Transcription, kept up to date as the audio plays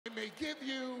may give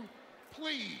you,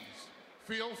 please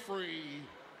feel free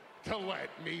to let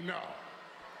me know.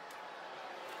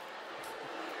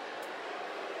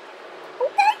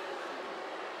 Okay.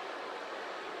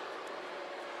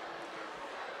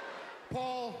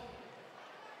 Paul,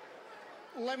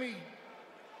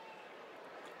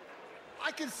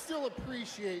 I can still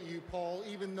appreciate you, Paul,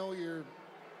 even though you're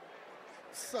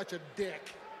such a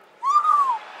dick.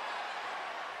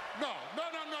 No.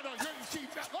 See,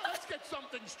 let's get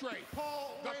something straight.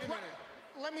 Paul, wait a minute.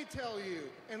 Let me tell you,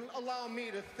 and allow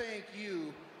me to thank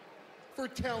you for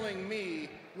telling me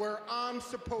where I'm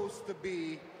supposed to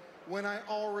be when I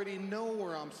already know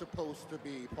where I'm supposed to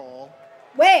be, Paul.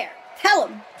 Where? Tell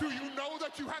him. Do you know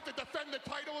that you have to defend the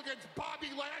title against Bobby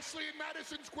Lashley in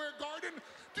Madison Square Garden?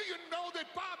 Do you know that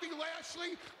Bobby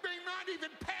Lashley may not even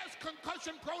pass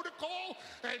concussion protocol?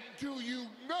 And do you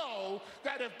know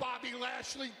that if Bobby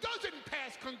Lashley doesn't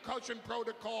pass concussion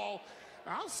protocol,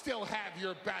 I'll still have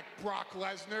your back, Brock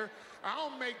Lesnar.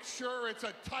 I'll make sure it's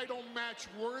a title match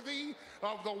worthy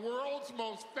of the world's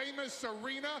most famous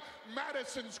arena,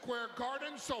 Madison Square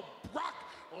Garden. So, Brock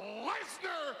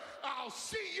Lesnar, I'll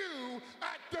see you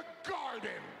at the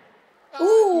Garden.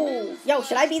 Ooh, yo,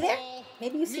 should I be there?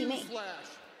 Maybe you see me.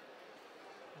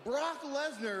 Brock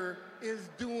Lesnar is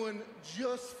doing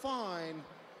just fine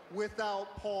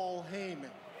without Paul Heyman.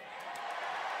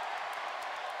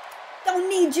 Don't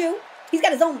need you. He's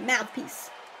got his own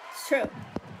mouthpiece. It's true.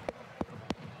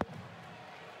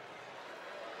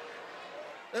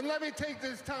 And let me take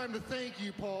this time to thank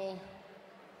you, Paul,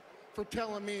 for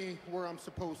telling me where I'm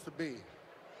supposed to be.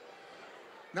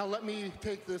 Now let me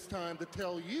take this time to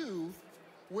tell you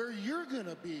where you're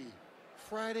gonna be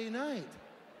Friday night.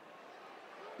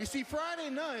 You see, Friday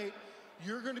night,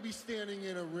 you're gonna be standing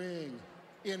in a ring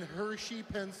in Hershey,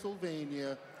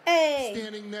 Pennsylvania,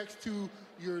 standing next to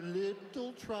your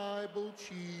little tribal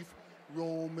chief,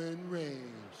 Roman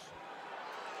Reigns.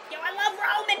 Yo, I love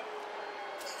Roman.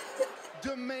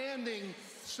 Demanding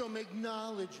some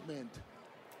acknowledgement.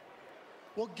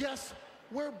 Well, guess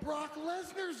where Brock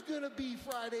Lesnar's gonna be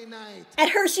Friday night? At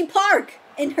Hershey Park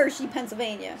in Hershey,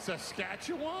 Pennsylvania.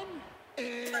 Saskatchewan?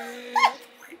 And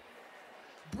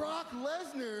Brock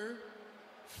Lesnar,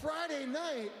 Friday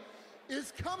night,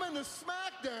 is coming to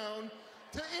SmackDown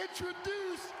to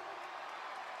introduce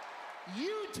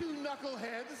you two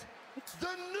knuckleheads,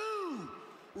 the new,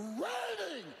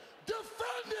 reigning,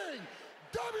 defending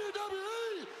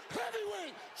WWE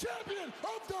Heavyweight Champion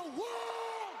of the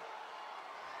World,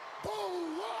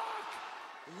 Brock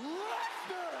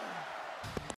Lesnar!